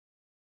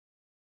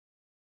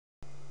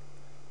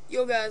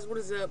Yo guys, what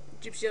is up?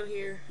 Gypsy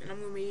here, and I'm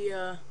gonna be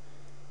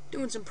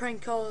doing some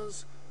prank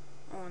calls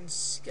on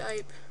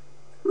Skype.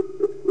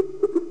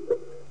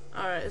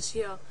 Alright, let's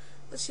see how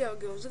it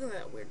goes. Look at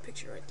that weird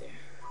picture right there.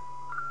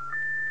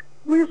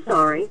 We're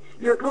sorry.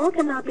 Your call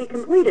cannot be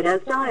completed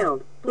as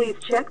dialed. Please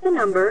check the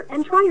number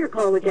and try your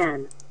call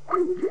again.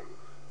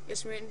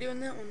 Guess we ain't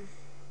doing that one.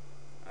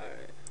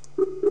 Alright.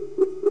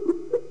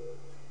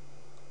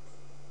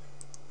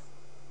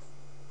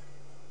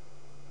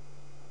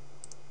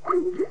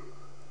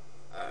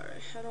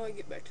 Alright, how do I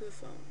get back to the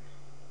phone?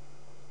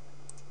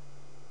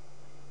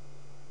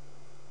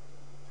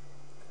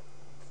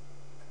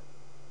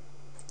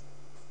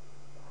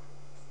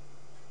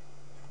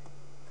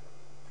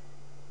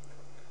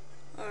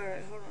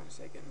 Alright, hold on a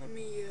second. Let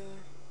me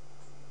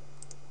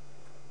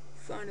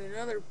find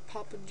another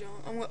Papa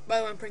John. By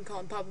the way, I'm prank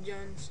calling Papa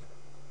John's.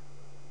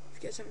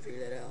 If you guys haven't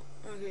figured that out.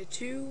 Okay,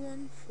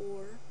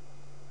 214.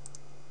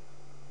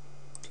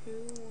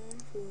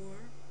 214.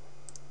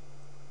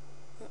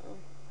 Uh-oh.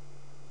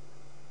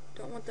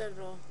 Don't want that at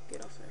all.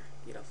 Get off there.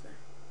 Get off there.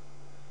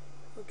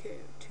 Okay,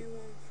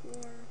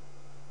 214.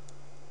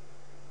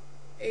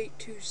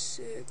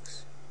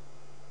 826.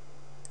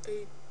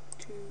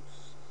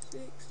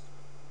 826.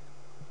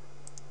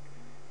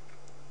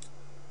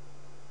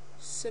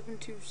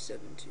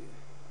 7272.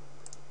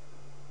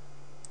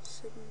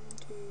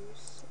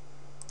 7272.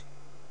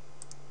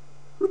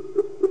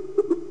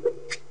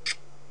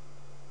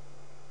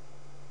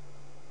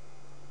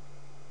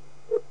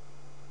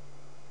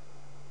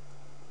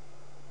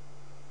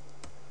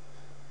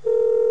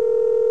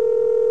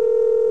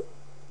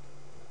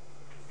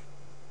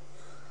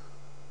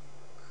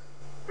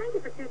 Thank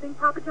you for choosing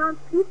Papa John's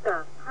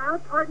Pizza,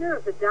 proud partner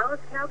of the Dallas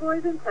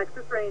Cowboys and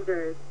Texas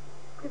Rangers.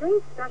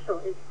 Today's special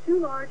is 2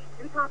 large,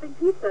 2-topping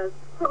pizzas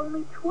for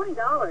only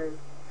 $20.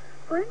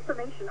 For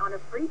information on a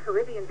free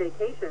Caribbean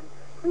vacation,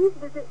 please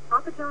visit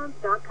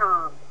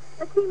papajohns.com.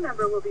 A team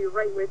member will be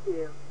right with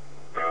you.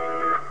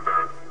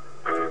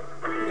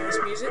 Nice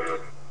music.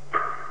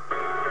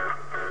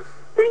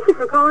 Thank you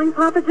for calling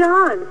Papa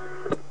John's.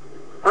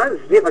 Hi,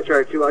 this is Dave. I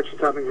tried 2 large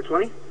topping for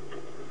 20.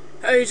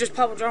 Hey, just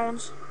Papa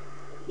John's.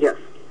 Yes.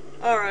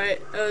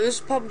 Alright, this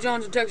is Papa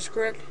John's in Texas,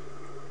 correct?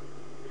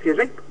 Excuse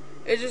me?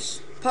 It's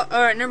just...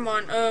 Alright, never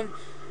mind. I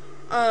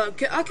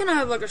kind of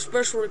have like a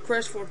special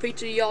request for a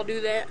pizza. Y'all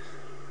do that?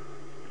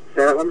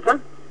 Say that one more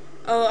time.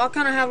 I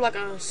kind of have like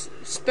a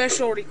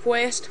special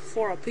request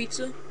for a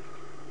pizza.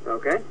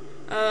 Okay.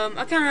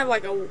 I kind of have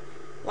like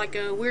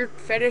a weird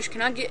fetish. Is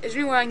there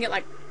any way I can get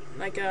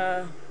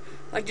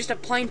like just a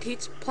plain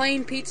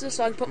pizza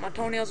so I can put my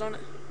toenails on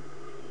it?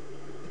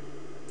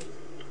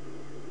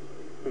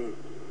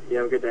 You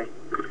have a good day.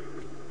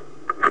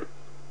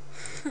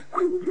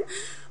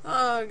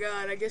 Oh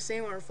god, I guess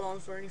they weren't falling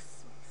for any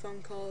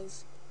phone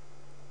calls.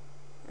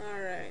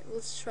 Alright,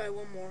 let's try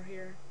one more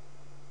here.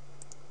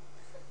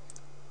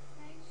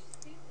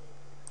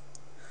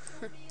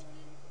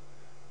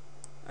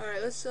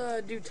 Alright, let's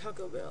do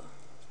Taco Bell.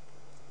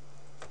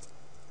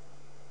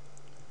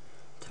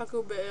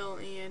 Taco Bell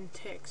in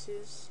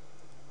Texas.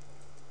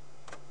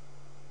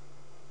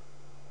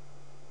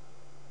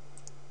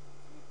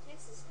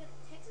 Texas is gonna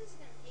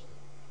hate you.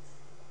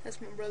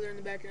 That's my brother in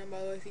the background, by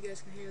the way, if you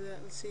guys can hear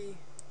that. Let's see.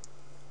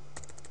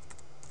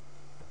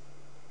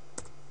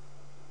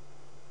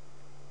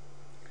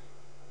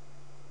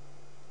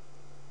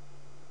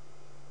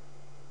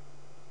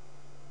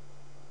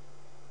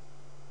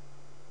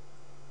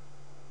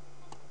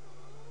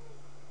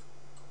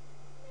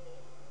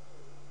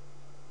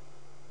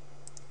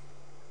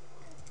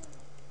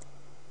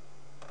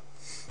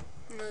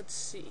 Let's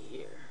see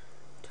here.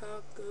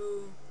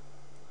 Taco.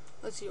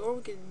 Let's see, or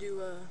we could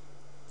do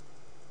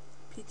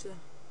pizza.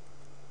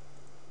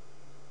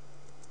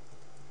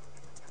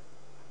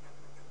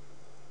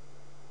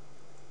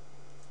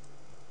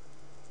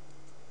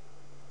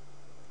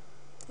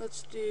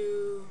 Let's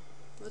do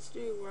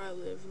where I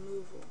live,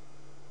 Louisville.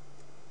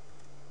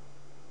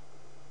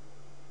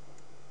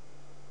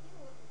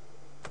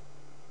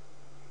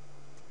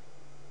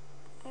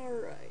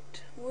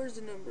 Alright, where's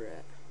the number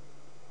at?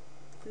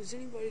 Does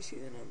anybody see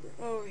the number?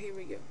 Oh, here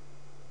we go.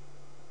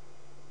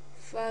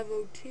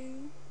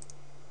 502.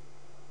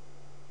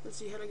 Let's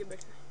see, how do I get back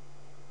to that?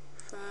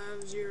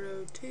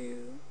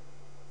 502.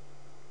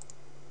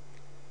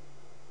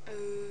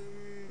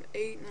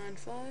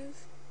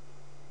 895.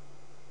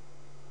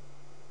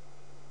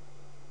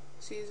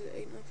 See, is it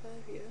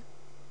 895? Yeah.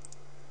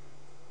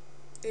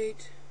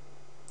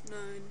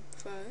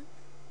 895.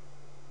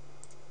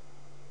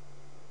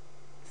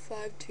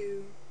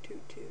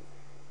 5222.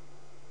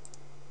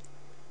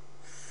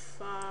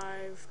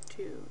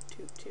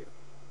 5222.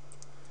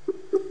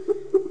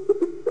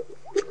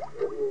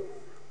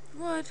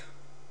 What?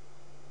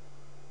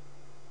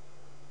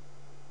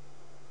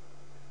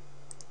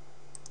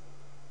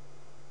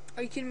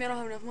 Are you kidding me? I don't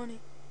have enough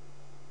money.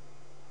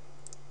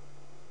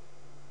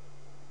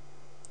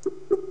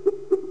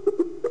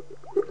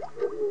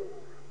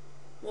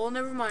 Well,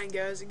 never mind,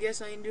 guys. I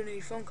guess I ain't doing any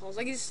phone calls.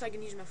 I guess I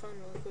can use my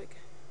phone really quick.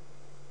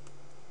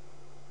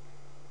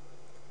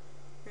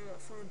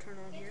 phone turn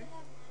on You here. have to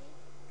have money.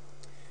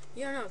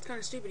 Yeah, I know, it's kind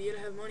of stupid. You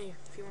gotta have money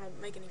if you want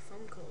to make any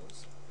phone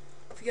calls.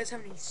 If you guys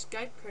have any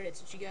Skype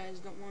credits that you guys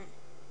don't want,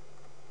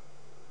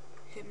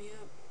 hit me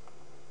up.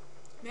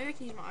 Maybe I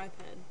can use my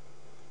iPad.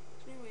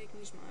 Is there any way I can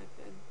use my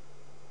iPad?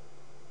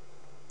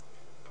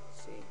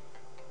 Let's see.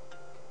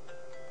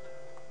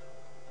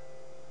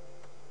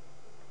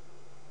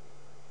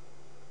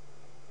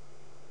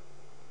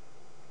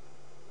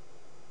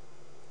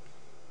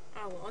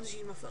 Oh, well, I'll just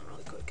use my phone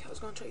really quick. I was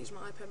gonna try to use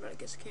my iPad, but I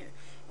guess I can't.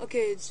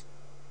 Okay, it's,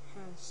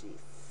 let's see,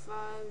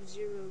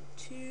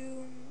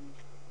 502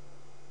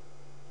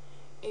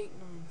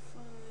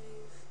 895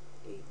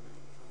 895.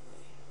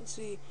 Let's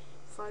see,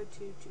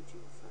 5222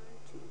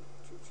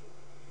 5222.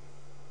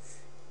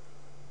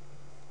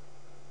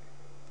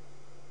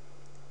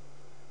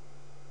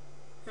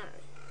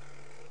 Alright.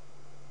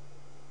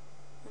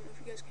 I don't know if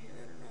you guys can hear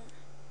that or not.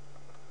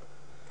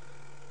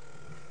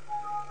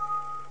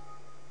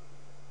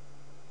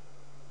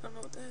 I don't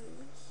know what that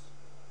is.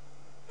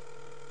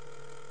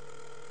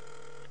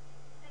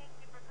 Thank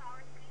you for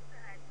calling Pizza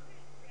Hut.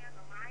 Please stay on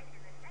the line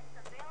and the next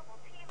available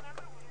team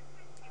member will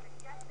assist you in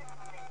just a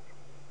moment.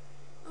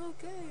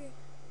 Okay.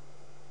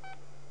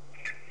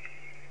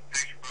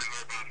 Thanks for calling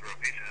Northbound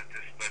Pizza Hut.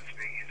 This is Bud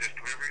speaking. Is this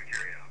delivery or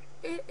carry out?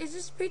 Is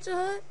this Pizza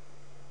Hut?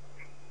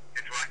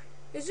 It's what?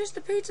 Is this the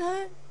Pizza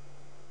Hut?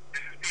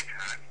 This is Pizza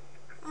Hut.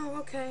 Oh,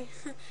 okay.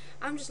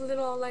 I'm just a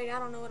little old lady. I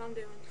don't know what I'm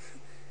doing.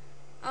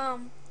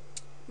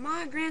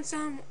 My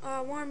grandson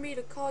wanted me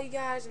to call you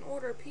guys and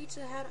order a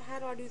pizza. How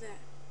do I do that?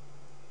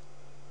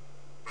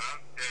 Well,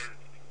 did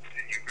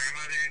your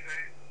grandmother, you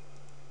say?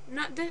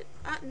 Not that.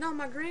 No,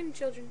 my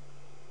grandchildren.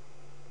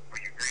 Or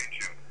your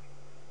grandchildren?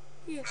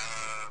 Yeah.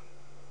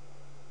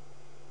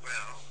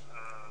 Well,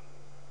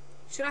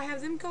 Should I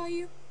have them call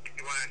you?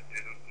 you want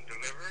it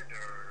delivered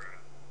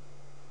or?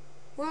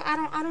 Well, I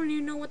don't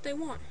even know what they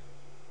want.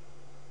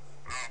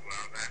 Oh,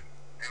 well, that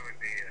would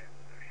be the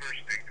first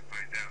thing to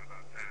find out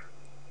about that.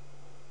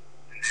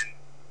 And then,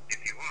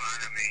 if you want,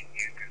 I mean,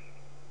 you can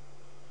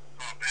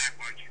call back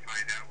once you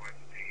find out what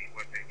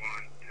they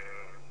want.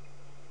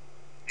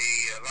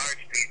 The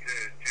large pizza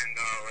is $10,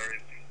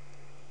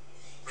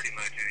 pretty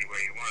much any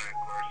way you want. Of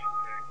course,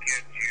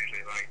 kids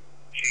usually like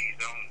cheese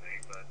only,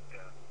 but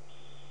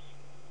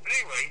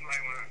anyway, you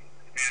might want to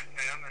ask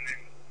them and then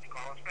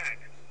call us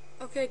back.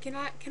 Okay, can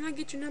I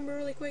get your number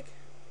really quick?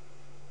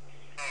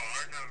 Oh,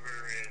 our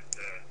number is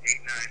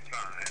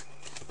 895.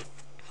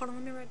 Hold on,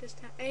 let me write this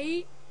down.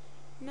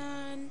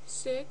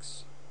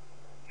 896.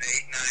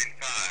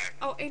 895.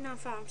 Oh,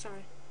 895. I'm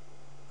sorry.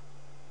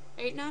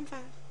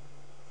 895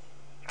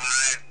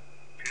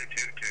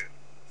 5222.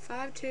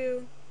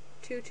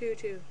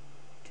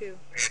 52222.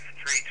 It's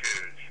 3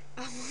 twos.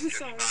 Oh, I'm Just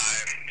sorry.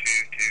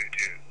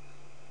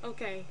 5222.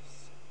 Okay.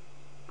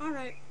 All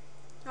right.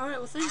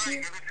 Well, thank you.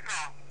 Give us a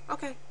call.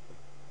 Okay.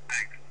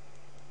 Thanks.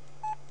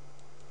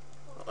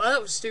 Well,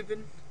 that was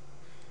stupid.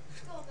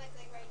 Go back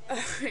like right now.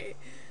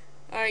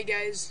 Alright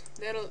guys,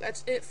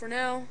 that's it for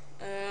now.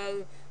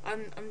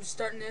 I'm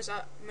starting this.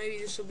 Maybe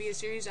this will be a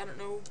series. I don't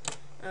know.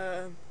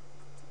 I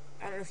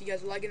don't know if you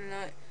guys like it or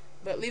not.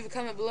 But leave a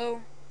comment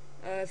below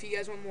if you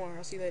guys want more.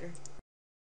 I'll see you later.